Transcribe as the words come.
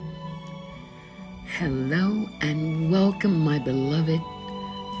Hello and welcome, my beloved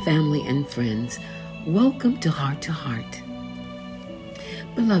family and friends. Welcome to Heart to Heart.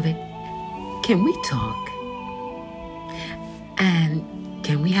 Beloved, can we talk? And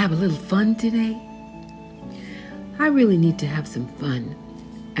can we have a little fun today? I really need to have some fun.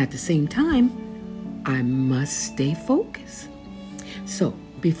 At the same time, I must stay focused. So,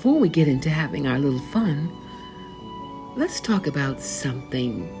 before we get into having our little fun, let's talk about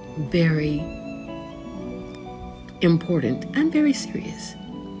something very important and very serious.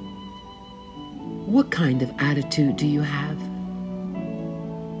 What kind of attitude do you have?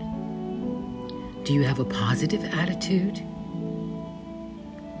 Do you have a positive attitude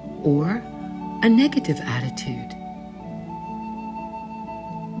or a negative attitude?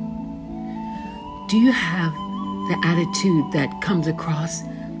 Do you have the attitude that comes across,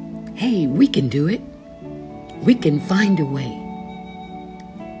 hey, we can do it. We can find a way.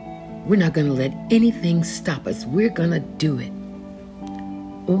 We're not going to let anything stop us. We're going to do it.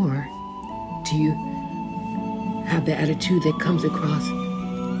 Or do you have the attitude that comes across,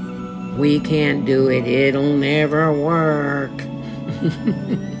 we can't do it. It'll never work.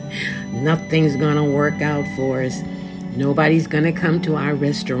 Nothing's going to work out for us. Nobody's going to come to our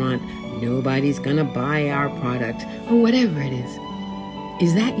restaurant. Nobody's going to buy our product or whatever it is.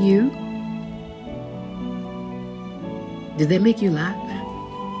 Is that you? Did that make you laugh?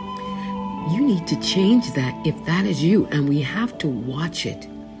 You need to change that if that is you, and we have to watch it.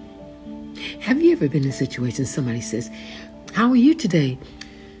 Have you ever been in a situation somebody says, how are you today?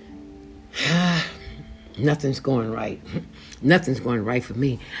 Nothing's going right. Nothing's going right for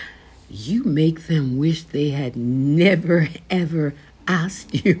me. You make them wish they had never, ever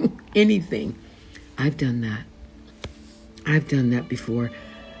asked you anything. I've done that. I've done that before.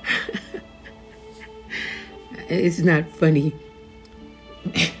 It's not funny.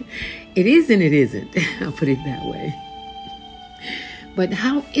 It is and it isn't. I'll put it that way. But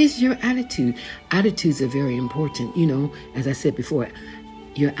how is your attitude? Attitudes are very important. You know, as I said before,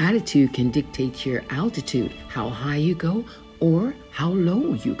 your attitude can dictate your altitude, how high you go or how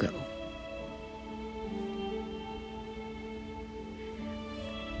low you go.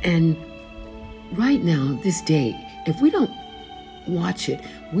 And right now, this day, if we don't watch it,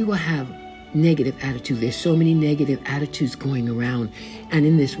 we will have negative attitude. There's so many negative attitudes going around and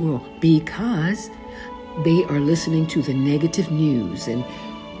in this world because they are listening to the negative news and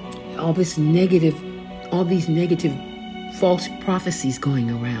all these negative false prophecies going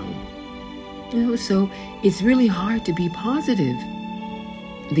around. You know, so it's really hard to be positive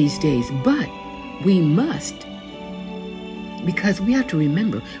these days, but we must. Because we have to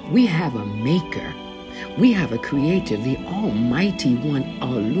remember, we have a maker. We have a creator, the Almighty One,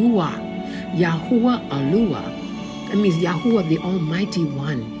 Alua, Yahuwah Alua. That means Yahuwah, the Almighty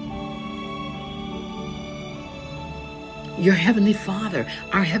One. Your Heavenly Father,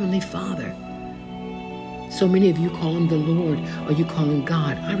 our Heavenly Father. So many of you call Him the Lord, or you call Him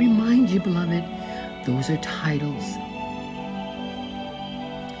God. I remind you, beloved, those are titles.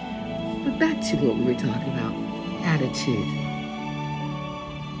 But back to what we were talking about, attitude.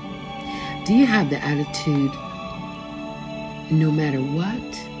 Do you have the attitude, no matter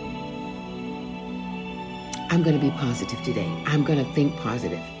what, I'm going to be positive today. I'm going to think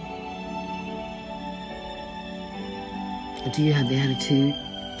positive. Do you have the attitude,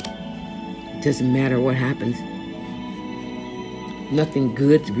 it doesn't matter what happens. Nothing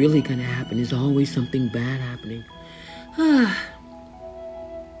good's really going to happen. There's always something bad happening. I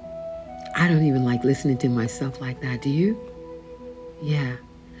don't even like listening to myself like that. Do you? Yeah.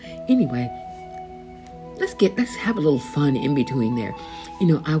 Anyway, let's have a little fun in between there. You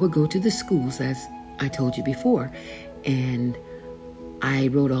know, I would go to the schools, as I told you before, and I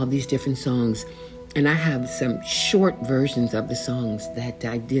wrote all these different songs, and I have some short versions of the songs that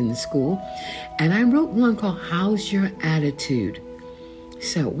I did in school, and I wrote one called How's Your Attitude?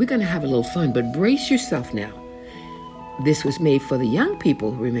 So we're going to have a little fun, but brace yourself now. This was made for the young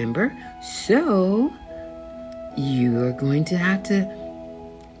people, remember? So you're going to have to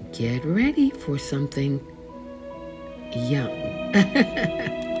get ready for something young.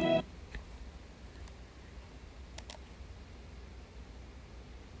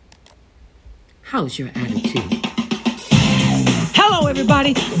 How's your attitude? Hello,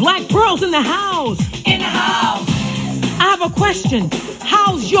 everybody. Black Pearl's in the house. In the house. I have a question.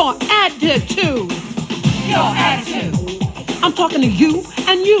 How's your attitude? Your attitude. I'm talking to you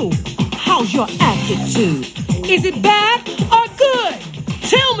and you. How's your attitude? Is it bad or good?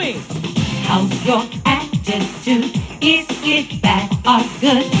 Tell me. How's your attitude? Is it bad or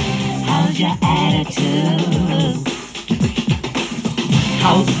good? How's your attitude?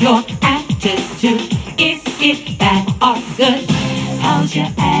 How's your attitude? attitude? Is it bad or good? How's your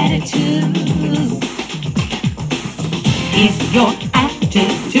attitude? Is your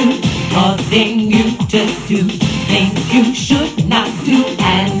attitude causing you to do things you should not do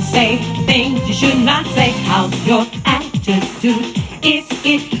and say things you should not say? How's your attitude? Is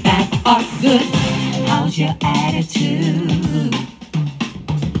it bad or good? How's your attitude?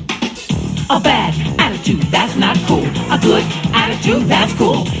 A bad attitude, that's not cool. A good attitude, that's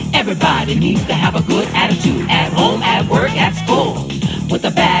cool. Everybody needs to have a good attitude at home, at work, at school. With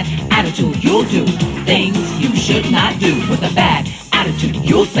a bad attitude, you'll do things you should not do. With a bad attitude,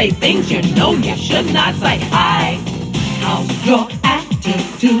 you'll say things you know you should not say. Hi, how's your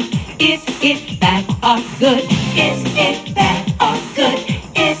attitude? Is it bad or good? Is it bad or good?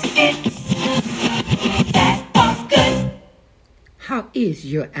 Is it bad or good? How is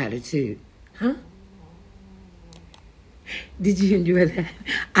your attitude? Huh? Did you enjoy that?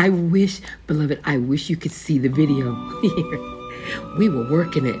 I wish, beloved, I wish you could see the video here. We were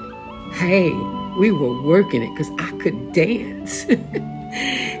working it. Hey, we were working it because I could dance.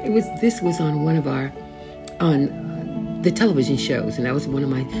 This was on one of our, on the television shows, and that was one of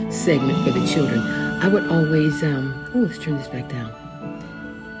my segments for the children. I would always, let's turn this back down.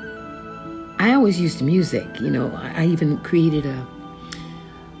 I always used music, I even created a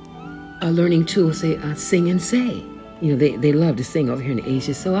learning tool, say, Sing and Say. They love to sing over here in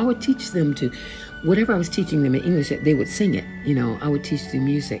Asia, so I would teach them to, whatever I was teaching them in English, they would sing it. I would teach through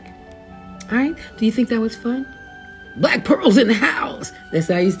music. All right? Do you think that was fun? Black Pearls in the house. That's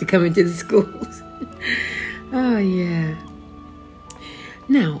how I used to come into the schools. Oh, yeah.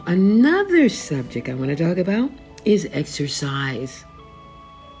 Now, another subject I want to talk about is exercise.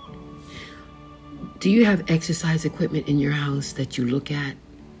 Do you have exercise equipment in your house that you look at,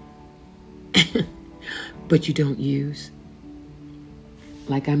 but you don't use?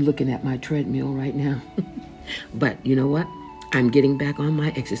 Like I'm looking at my treadmill right now. But you know what? I'm getting back on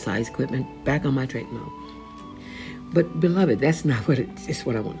my exercise equipment, back on my treadmill. But beloved, that's not it's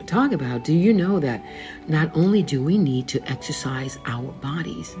what I want to talk about. Do you know that not only do we need to exercise our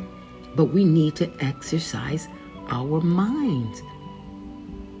bodies, but we need to exercise our minds.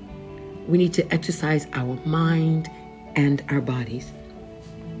 We need to exercise our mind and our bodies.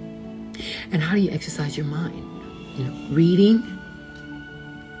 And how do you exercise your mind? Reading,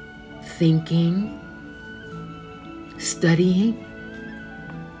 thinking, studying.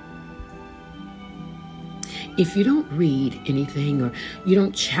 If you don't read anything or you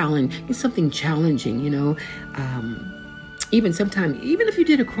don't challenge, it's something challenging, even sometimes, even if you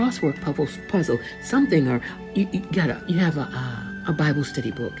did a crossword puzzle, something, or you have a Bible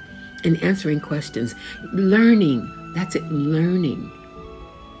study book and answering questions, learning, that's it, learning.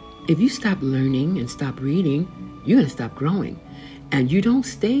 If you stop learning and stop reading, you're going to stop growing. And you don't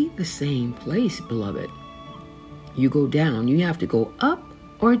stay the same place, beloved. You go down. You have to go up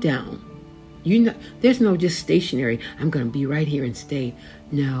or down. There's no just stationary, I'm going to be right here and stay.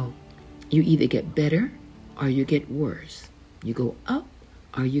 No, you either get better or you get worse. You go up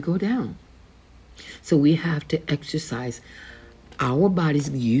or you go down. So we have to exercise our bodies,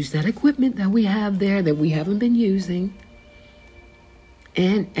 use that equipment that we have there that we haven't been using,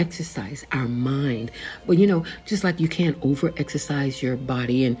 and exercise our mind. But just like you can't over-exercise your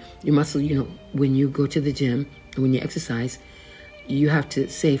body and your muscle, when you go to the gym and when you exercise, you have to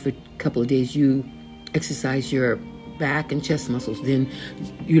say for a couple of days you exercise your back and chest muscles. Then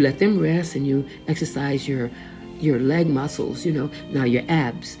you let them rest and you exercise your leg muscles. Now your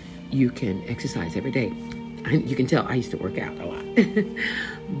abs, you can exercise every day. You can tell I used to work out a lot.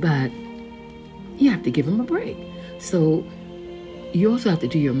 But you have to give them a break. So you also have to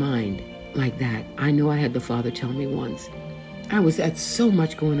do your mind like that. I know I had the Father tell me once. I was at so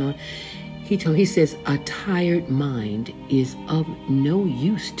much going on. He says, a tired mind is of no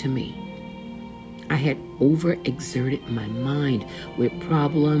use to me. I had overexerted my mind with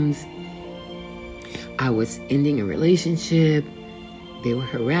problems. I was ending a relationship. They were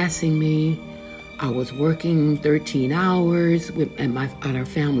harassing me. I was working 13 hours at our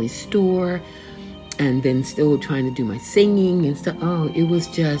family store, and then still trying to do my singing and stuff. Oh, it was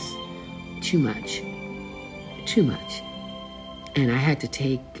just too much. Too much. And I had to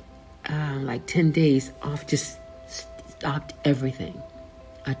take 10 days off, just stopped everything.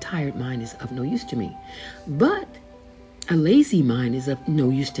 A tired mind is of no use to me. But a lazy mind is of no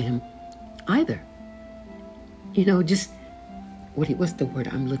use to him either. What's the word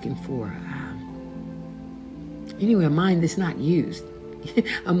I'm looking for? Anyway, a mind that's not used.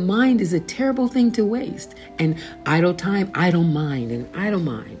 A mind is a terrible thing to waste. And idle time, I don't mind. And I don't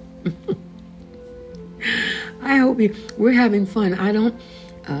mind. I hope we're having fun.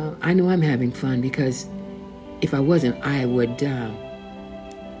 I know I'm having fun, because if I wasn't, I would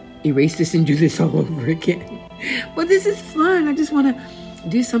erase this and do this all over again. But this is fun. I just want to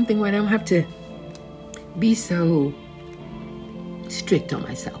do something where I don't have to be so strict on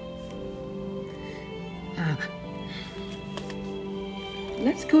myself.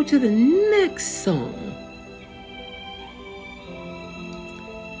 Let's go to the next song.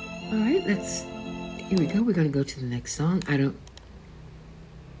 All right, here we go. We're going to go to the next song. And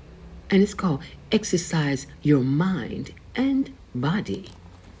it's called Exercise Your Mind and Body.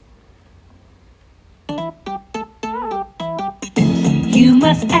 You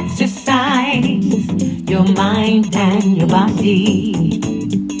must exercise your mind and your body.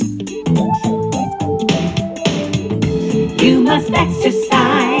 You must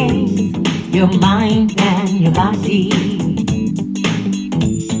exercise your mind and your body.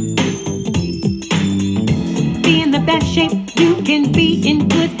 Be in the best shape you can be, in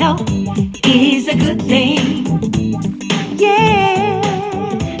good health is a good thing. Yeah.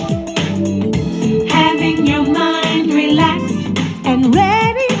 Having your mind relaxed and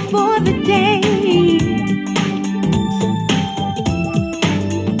ready for the day.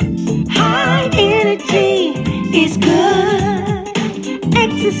 High energy is good.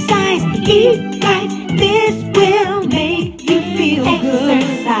 Exercise, eat right, this will make you feel good.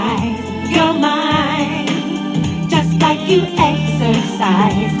 Exercise your mind, just like you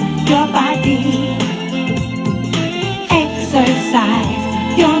exercise your body.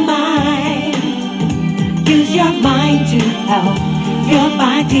 Exercise your mind. Use your mind to help your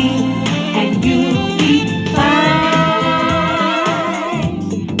body, and you'll be fine.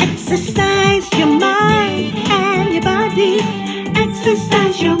 Exercise your mind and your body.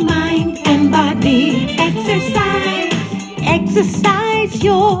 Exercise your mind and body. Exercise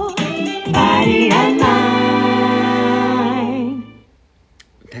your body and mind.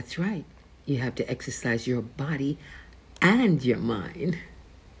 That's right. You have to exercise your body and your mind.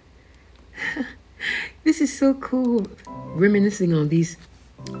 This is so cool, reminiscing on these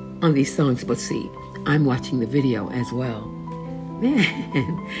songs. But see, I'm watching the video as well. Man,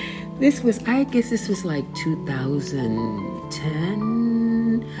 I guess this was like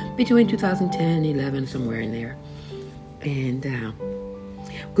 2010, between 2010 and 11, somewhere in there. And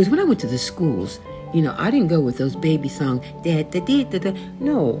because when I went to the schools, I didn't go with those baby songs,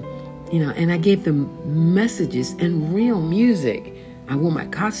 no, and I gave them messages and real music. I wore my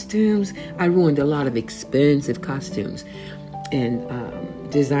costumes. I ruined a lot of expensive costumes and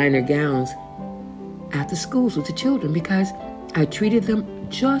designer gowns at the schools with the children, because I treated them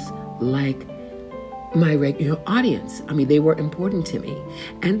just like my regular audience. I mean, they were important to me,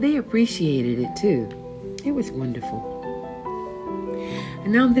 and they appreciated it too. It was wonderful.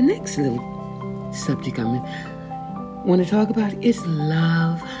 And now the next little subject I want to talk about is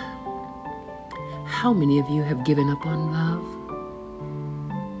love. How many of you have given up on love?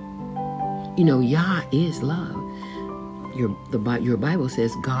 Yah is love. Your Bible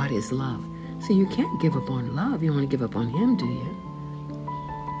says God is love. So you can't give up on love. You don't want to give up on Him, do you?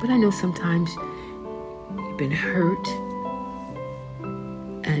 But I know sometimes you've been hurt,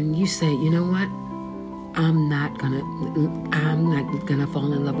 and you say, you know what? I'm not gonna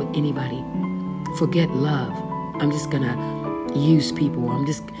fall in love with anybody. Forget love. I'm just gonna use people.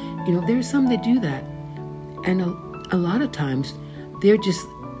 There's some that do that, and a lot of times they're just,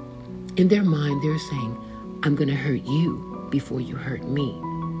 in their mind, they're saying, I'm going to hurt you before you hurt me.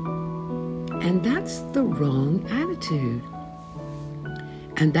 And that's the wrong attitude.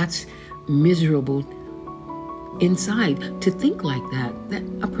 And that's miserable inside, to think like that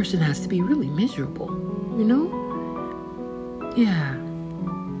a person has to be really miserable, Yeah.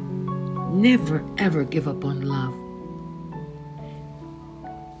 Never, ever give up on love.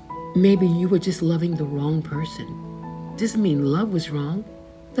 Maybe you were just loving the wrong person. Doesn't mean love was wrong.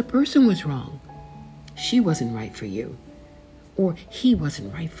 The person was wrong. She wasn't right for you, or he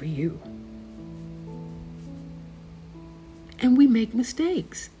wasn't right for you. And we make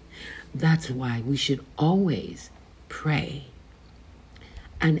mistakes. That's why we should always pray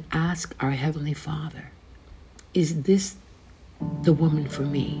and ask our Heavenly Father, is this the woman for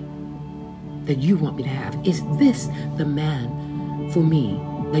me that you want me to have? Is this the man for me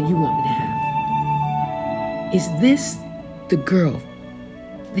that you want me to have? Is this the girl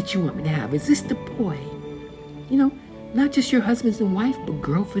that you want me to have? Is this the boy? Not just your husbands and wife, but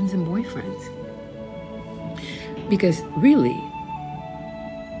girlfriends and boyfriends. Because really,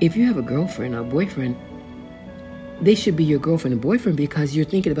 if you have a girlfriend or boyfriend, they should be your girlfriend and boyfriend, because you're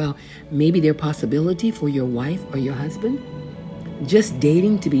thinking about maybe their possibility for your wife or your husband. Just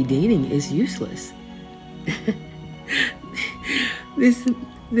dating to be dating is useless.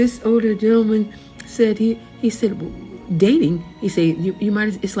 this older gentleman said he said, dating, he said, you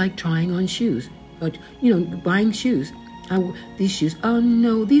might, it's like trying on shoes, or, buying shoes. These shoes, oh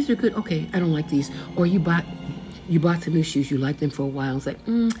no, these are good. Okay, I don't like these. Or you bought some new shoes, you like them for a while. It's like,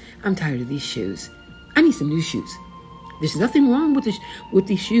 I'm tired of these shoes. I need some new shoes. There's nothing wrong with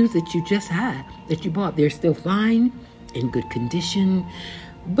these shoes that you just had, that you bought. They're still fine, in good condition,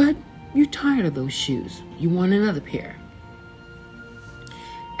 but you're tired of those shoes. You want another pair.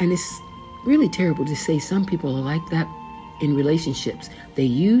 And it's really terrible to say some people are like that in relationships. They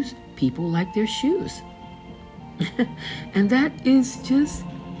use people like their shoes. And that is just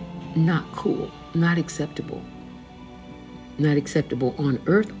not cool, not acceptable. Not acceptable on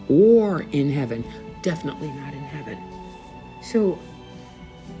earth or in heaven. Definitely not in heaven. So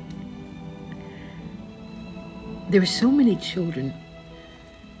there are so many children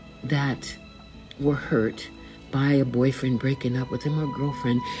that were hurt by a boyfriend breaking up with him or a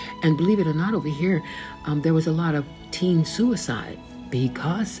girlfriend. And believe it or not, over here, there was a lot of teen suicide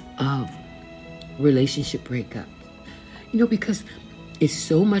because of relationship breakup. Because it's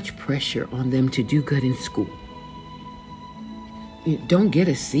so much pressure on them to do good in school. Don't get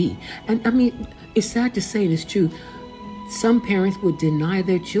a C. And I mean, it's sad to say, and it's true, some parents would deny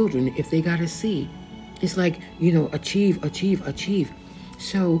their children if they got a C. It's like, achieve.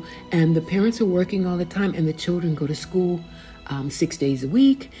 So, and the parents are working all the time, and the children go to school 6 days a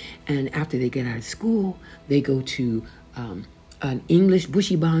week. And after they get out of school, they go to an English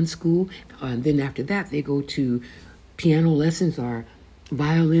bushy bond school. And then after that, they go to piano lessons or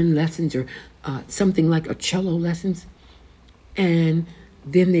violin lessons or something like a cello lessons. And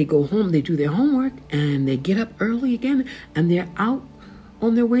then they go home, they do their homework, and they get up early again, and they're out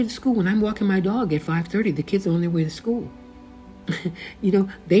on their way to school. When I'm walking my dog at 5:30, the kids are on their way to school.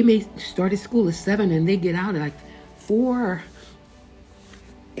 They may start at school at 7 and they get out at like 4.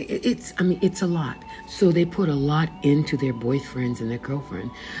 It's a lot. So they put a lot into their boyfriends and their girlfriend.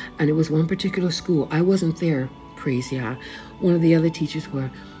 And it was one particular school. I wasn't there, praise Yah. One of the other teachers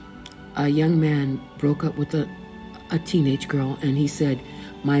where a young man broke up with a teenage girl, and he said,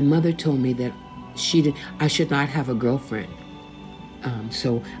 my mother told me that I should not have a girlfriend.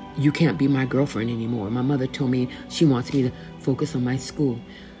 So you can't be my girlfriend anymore. My mother told me she wants me to focus on my school.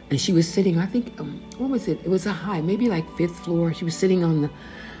 And she was sitting, I think, what was it? It was a high, maybe like 5th floor. She was sitting on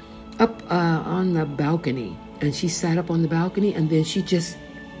the balcony, and she sat up on the balcony, and then she just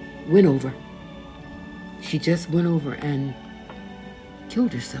went over. She just went over and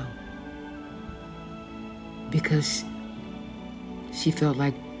killed herself because she felt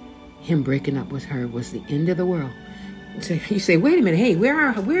like him breaking up with her was the end of the world. So you say, wait a minute, hey,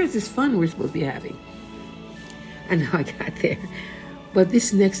 where is this fun we're supposed to be having? I know I got there. But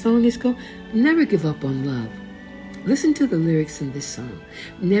this next song is called Never Give Up on Love. Listen to the lyrics in this song.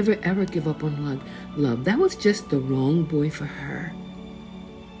 Never ever give up on love. That was just the wrong boy for her.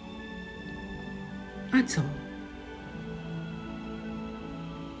 That's all.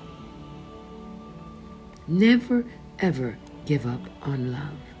 Never ever give up on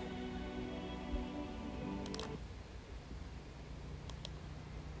love.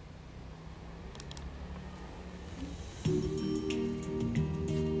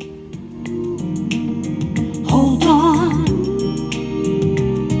 Hold on.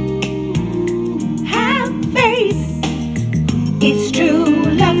 Have faith. It's true.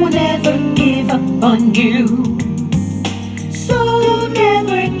 Love will never give up on you. So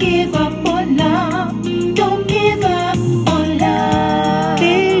never give up on love. Don't give up on love.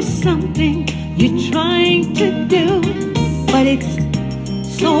 There's something you're trying to do, but it's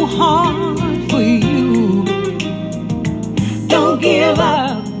so hard for you. Don't give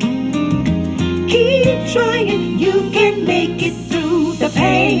up. Keep trying, you can make it through the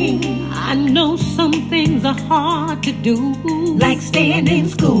pain. I know some things are hard to do, like staying in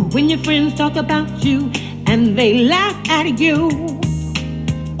school when your friends talk about you and they laugh at you.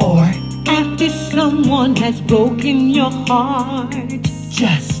 Or after someone has broken your heart,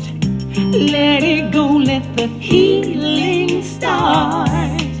 just let it go, let the healing start.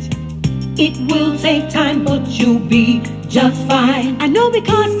 It will take time, but you'll be just fine. I know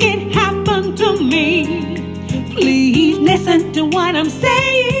because it happened to me. Please listen to what I'm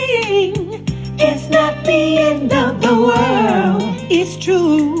saying. It's not the end of the world. It's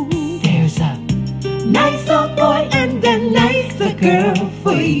true. There's a nicer boy and a nicer girl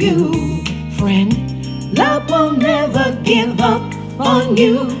for you. Friend, love will never give up on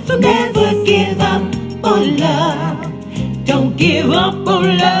you. So never give up on love. Don't give up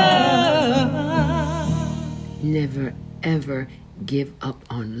on love. Never ever give up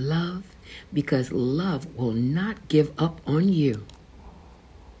on love, because love will not give up on you.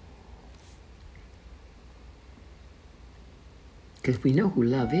 Because we know who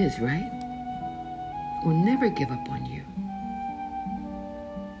love is, right? We'll never give up on you.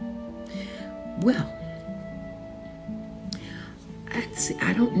 Well,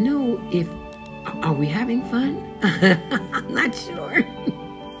 I don't know if, are we having fun? I'm not sure.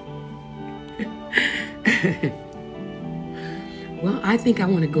 Well, I think I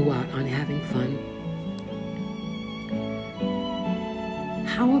want to go out on having fun.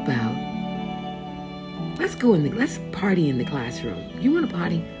 How about, let's party in the classroom. You want to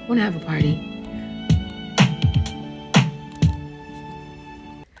party? Want to have a party?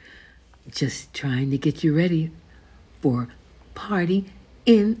 Just trying to get you ready for party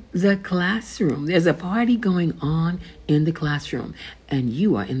in the classroom. There's a party going on in the classroom, and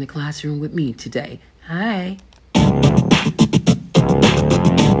you are in the classroom with me today. Hi.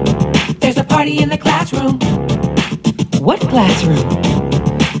 There's a party in the classroom. What classroom?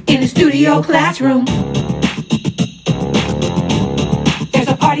 In the studio classroom. There's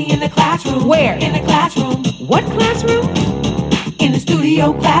a party in the classroom. Where? In the classroom. What classroom? In the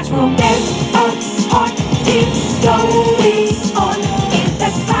studio classroom. There's a party going on in the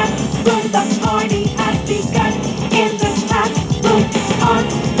classroom. The party has begun in the classroom. On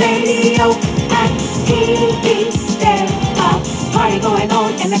radio and TV. There's a party going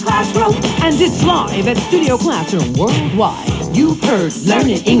on in the classroom. And it's live at Studio Classroom worldwide. You've heard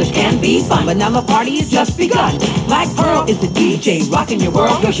learning English can be fun, but now the party has just begun. Black Pearl is the DJ rocking your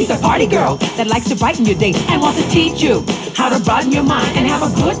world. Girl, she's a party girl That likes to brighten your day. and wants to teach you how to broaden your mind and have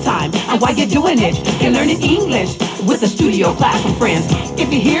a good time. And while you're doing it, you're learning English with the studio classroom friends.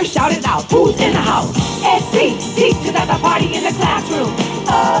 If you're here, shout it out. Who's in the house? SC teachers at the party in the classroom.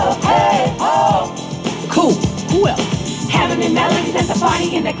 Oh, hey, oh. Cool. Who else? Having and melodies at the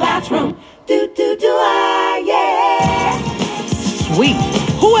party in the classroom. Yeah. Sweet.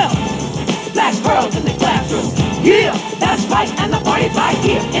 Who else? Black Pearls in the classroom. Yeah, that's right. And the party's right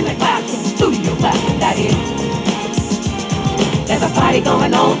here in the classroom. Studio classroom, that is. There's a party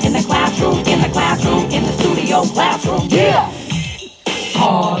going on in the classroom, in the classroom, in the studio classroom. Yeah.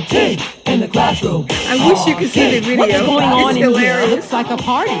 Party in the classroom. I wish you could see the video. What's going on It's in hilarious. here? Looks like a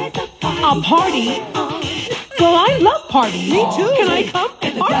party. A party? Well, I love parties. Me too. Can I come?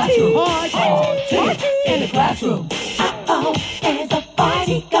 In the Party. classroom. Party in the classroom. Uh-oh, there's a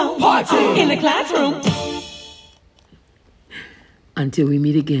party going on In the classroom. Until we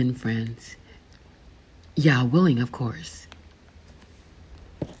meet again, friends. Yah willing, of course.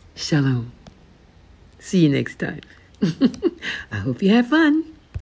 Shalom. See you next time. I hope you had fun.